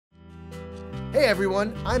Hey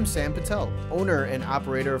everyone, I'm Sam Patel, owner and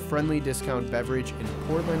operator of Friendly Discount Beverage in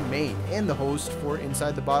Portland, Maine, and the host for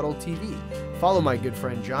Inside the Bottle TV. Follow my good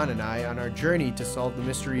friend John and I on our journey to solve the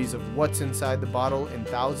mysteries of what's inside the bottle in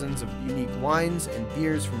thousands of unique wines and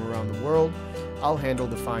beers from around the world. I'll handle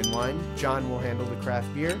the fine wine, John will handle the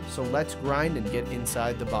craft beer, so let's grind and get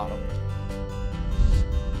inside the bottle.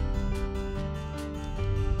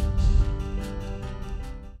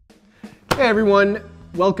 Hey everyone,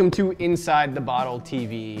 welcome to Inside the Bottle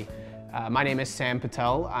TV. My name is Sam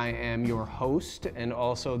Patel. I am your host and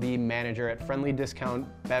also the manager at Friendly Discount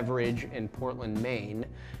Beverage in Portland, Maine,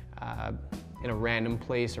 in a random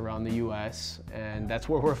place around the US, and that's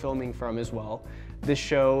where we're filming from as well. This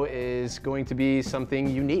show is going to be something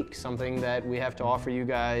unique, something that we have to offer you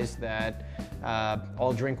guys that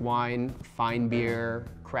all drink wine, fine beer,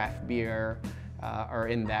 craft beer, are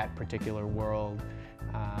in that particular world.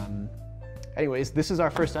 Anyways, this is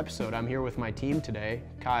our first episode. I'm here with my team today.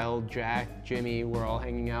 Kyle, Jack, Jimmy, we're all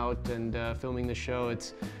hanging out and filming the show.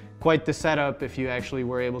 It's quite the setup if you actually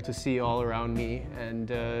were able to see all around me,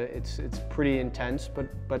 and it's pretty intense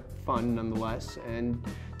but fun nonetheless. And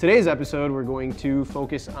today's episode we're going to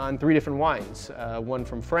focus on 3 different wines. One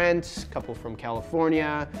from France, a couple from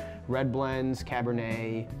California, red blends,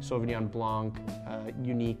 Cabernet, Sauvignon Blanc,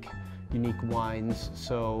 unique wines.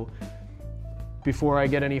 So before I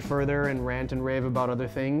get any further and rant and rave about other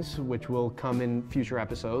things, which will come in future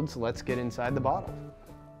episodes, let's get inside the bottle.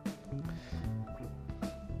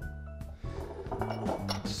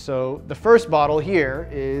 So the first bottle here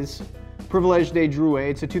is Privilège des Drouets.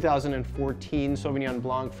 It's a 2014 Sauvignon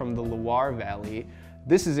Blanc from the Loire Valley.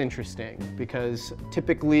 This is interesting because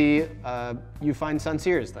typically you find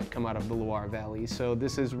Sancerres that come out of the Loire Valley. So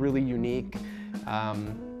this is really unique.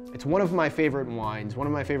 It's one of my favorite wines, one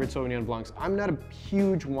of my favorite Sauvignon Blancs. I'm not a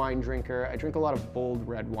huge wine drinker. I drink a lot of bold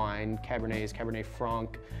red wine, Cabernets, Cabernet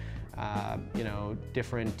Franc, you know,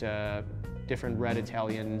 different red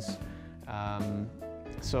Italians.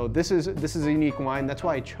 So this is a unique wine. That's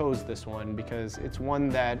why I chose this one, because it's one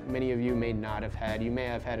that many of you may not have had. You may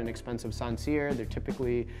have had an expensive Sancerre. They're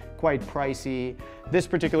typically quite pricey. This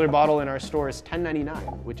particular bottle in our store is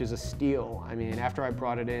 $10.99, which is a steal. I mean, after I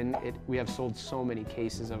brought it in, we have sold so many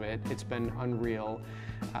cases of it. It's been unreal.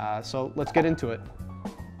 So let's get into it.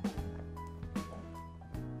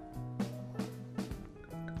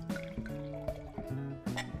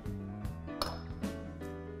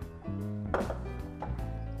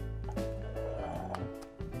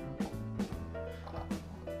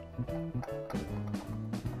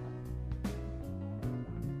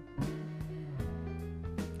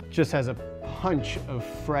 Just has a punch of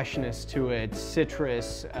freshness to it,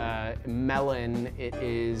 citrus, melon. It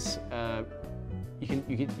is,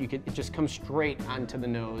 it just comes straight onto the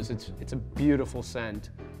nose. It's a beautiful scent.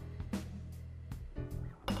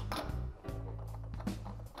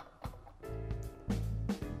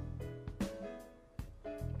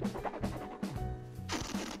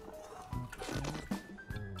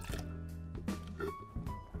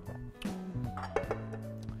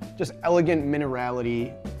 Just elegant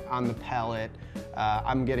minerality on the palate.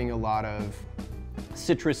 I'm getting a lot of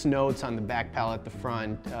citrus notes on the back palate, the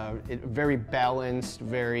front. Very balanced,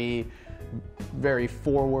 very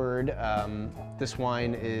forward. This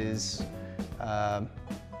wine is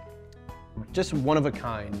just one of a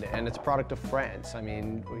kind, and it's a product of France. I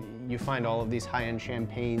mean, you find all of these high-end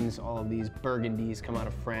champagnes, all of these Burgundies come out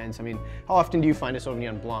of France. I mean, how often do you find a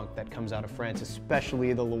Sauvignon Blanc that comes out of France,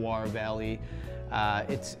 especially the Loire Valley?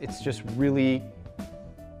 It's just really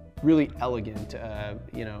elegant.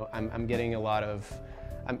 You know, I'm getting a lot of,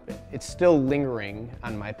 it's still lingering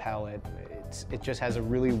on my palate. It just has a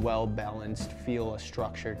really well-balanced feel, a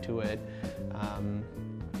structure to it.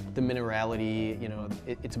 The minerality, you know,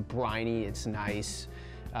 it's briny, it's nice.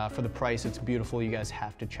 For the price, it's beautiful. You guys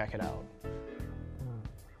have to check it out.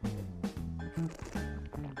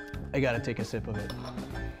 I gotta take a sip of it.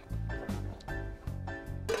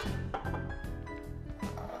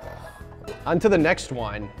 On to the next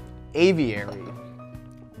wine, Aviary.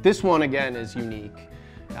 This one again is unique.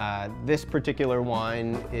 This particular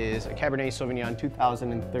wine is a Cabernet Sauvignon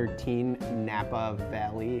 2013 Napa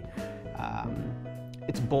Valley.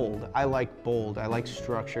 It's bold. I like bold. I like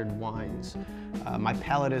structured wines. My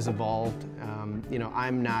palate has evolved. You know,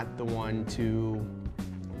 I'm not the one to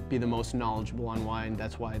be the most knowledgeable on wine.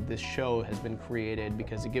 That's why this show has been created,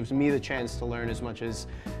 because it gives me the chance to learn as much as,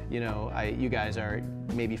 you know, you guys are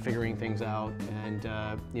maybe figuring things out. And,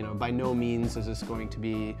 you know, by no means is this going to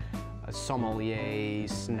be a sommelier,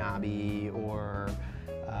 snobby, or,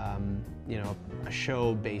 you know, a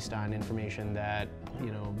show based on information that,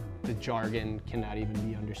 you know, the jargon cannot even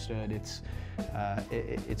be understood. It's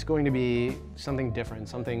going to be something different,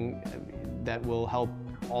 something that will help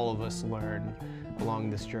all of us learn along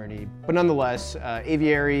this journey. But nonetheless,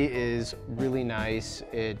 Aviary is really nice.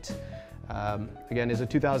 It, again, is a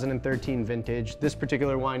 2013 vintage. This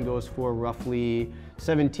particular wine goes for roughly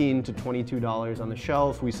 $17 to $22 on the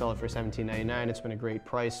shelf. We sell it for $17.99. It's been a great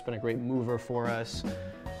price, it's been a great mover for us.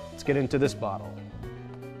 Let's get into this bottle.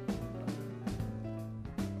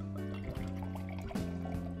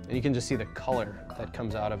 And you can just see the color that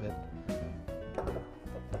comes out of it.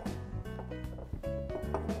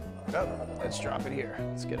 Oh, let's drop it here.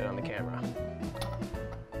 Let's get it on the camera.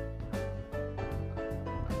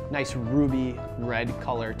 Nice ruby red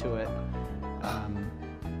color to it.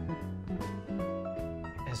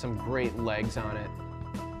 Has some great legs on it.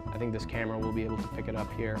 I think this camera will be able to pick it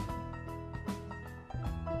up here.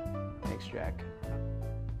 Thanks, Jack.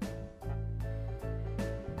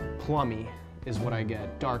 Plummy is what I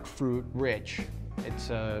get. Dark fruit, rich. It's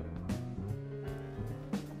a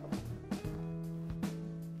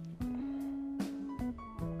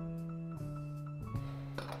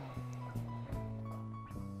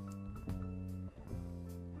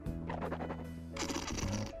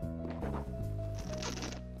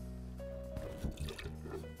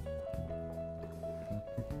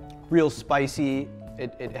real spicy.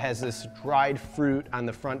 It has this dried fruit on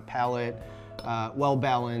the front palate, well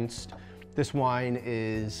balanced. This wine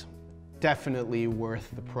is definitely worth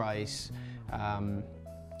the price.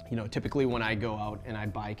 You know, typically when I go out and I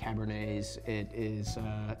buy Cabernets, it's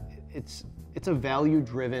a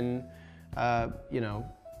value-driven, you know,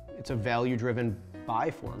 it's a value-driven buy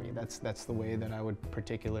for me. That's the way that I would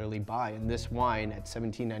particularly buy. And this wine at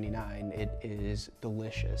 $17.99, it is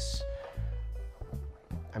delicious.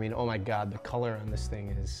 I mean, oh my God, the color on this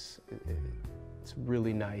thing is, it's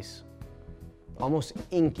really nice. Almost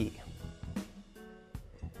inky.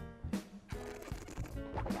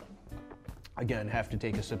 Again, have to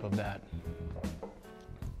take a sip of that.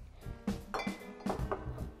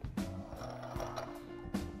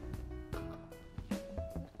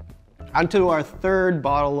 Onto our third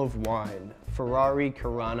bottle of wine, Ferrari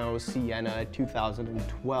Carano Siena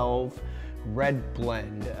 2012 Red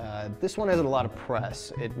Blend. This one has a lot of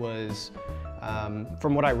press. It was,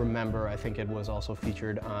 from what I remember, I think it was also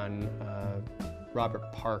featured on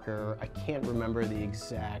Robert Parker. I can't remember the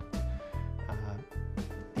exact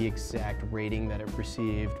rating that it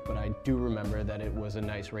received, but I do remember that it was a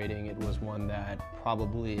nice rating. It was one that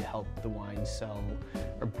probably helped the wine sell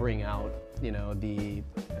or bring out, you know, the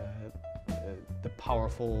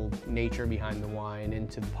powerful nature behind the wine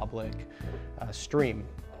into the public stream.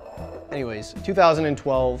 Anyways,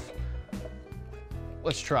 2012,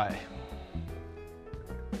 let's try.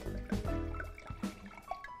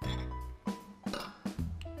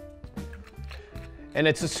 And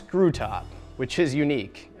it's a screw top, which is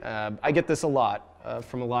unique. I get this a lot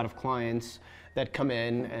from a lot of clients that come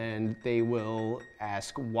in and they will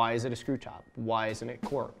ask, why is it a screw top? Why isn't it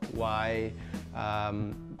corked? Why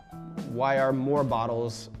are more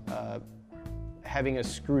bottles having a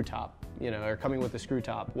screw top, you know, or coming with a screw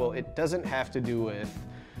top? Well, it doesn't have to do with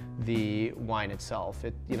the wine itself.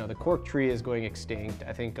 You know, the cork tree is going extinct.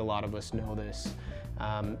 I think a lot of us know this.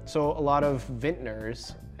 So a lot of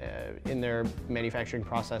vintners in their manufacturing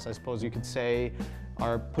process, I suppose you could say,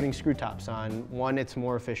 are putting screw tops on. One, it's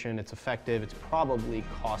more efficient, it's effective, it's probably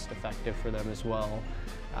cost effective for them as well.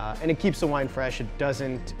 And it keeps the wine fresh. It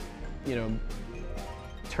doesn't, you know,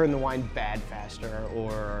 turn the wine bad faster,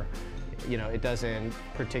 or, you know, it doesn't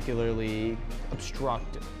particularly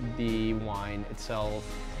obstruct the wine itself.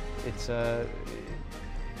 It's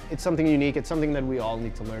something unique. It's something that we all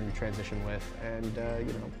need to learn to transition with, and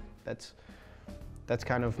you know, that's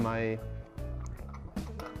kind of my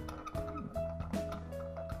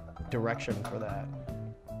direction for that.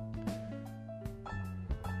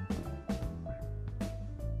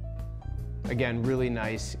 Again, really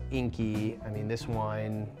nice, inky. I mean, this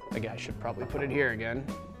wine, again, I should probably put it here again.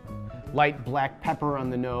 Light black pepper on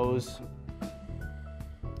the nose.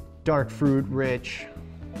 Dark fruit, rich.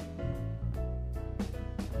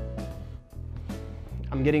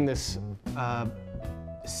 I'm getting this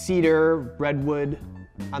cedar, redwood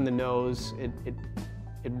on the nose. It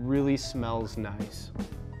really smells nice.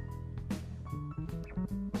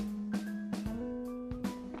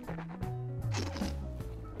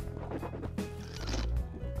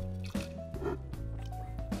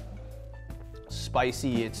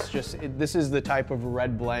 Spicy. It's just, this is the type of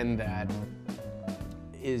red blend that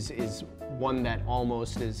is one that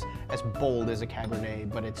almost is as bold as a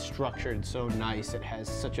Cabernet, but it's structured so nice. It has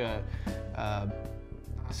such a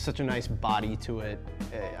nice body to it.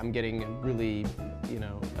 I'm getting a really,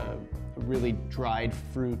 a really dried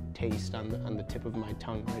fruit taste on the tip of my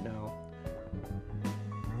tongue right now.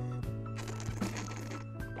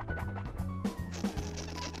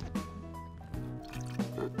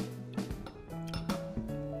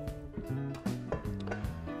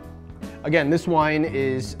 Again, this wine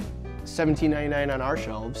is $17.99 on our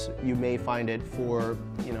shelves. You may find it for,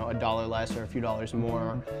 $1 less or a few dollars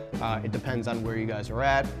more. It depends on where you guys are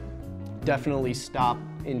at. Definitely stop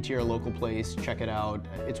into your local place, check it out.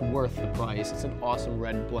 It's worth the price. It's an awesome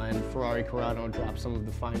red blend. Ferrari Carano drops some of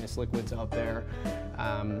the finest liquids out there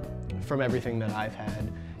from everything that I've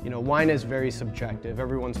had. Wine is very subjective.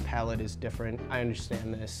 Everyone's palate is different. I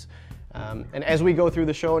understand this. And as we go through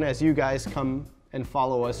the show and as you guys come and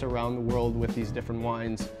follow us around the world with these different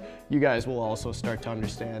wines, you guys will also start to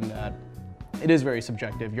understand that it is very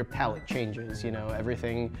subjective. Your palate changes,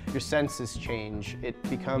 everything, your senses change. It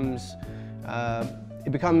becomes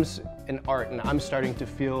an art, and I'm starting to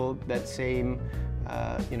feel that same,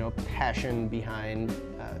 passion behind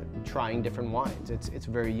trying different wines. It's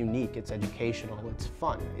very unique, it's educational, it's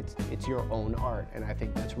fun, it's your own art, and I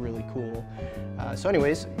think that's really cool. So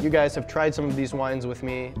anyways, you guys have tried some of these wines with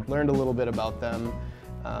me, learned a little bit about them.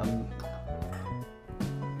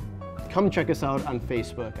 Come check us out on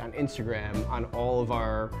Facebook, on Instagram, on all of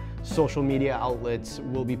our social media outlets.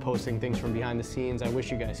 We'll be posting things from behind the scenes. I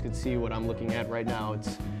wish you guys could see what I'm looking at right now.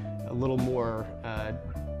 It's a little more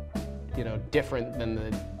different than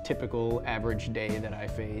the typical average day that I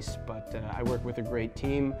face, but I work with a great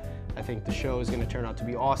team. I think the show is going to turn out to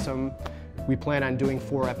be awesome. We plan on doing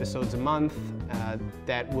 4 episodes a month.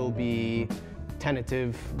 That will be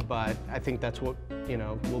tentative, but I think that's what,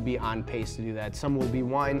 we'll be on pace to do that. Some will be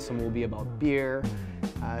wine, some will be about beer.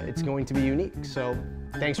 It's going to be unique. So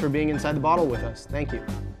thanks for being inside the bottle with us. Thank you.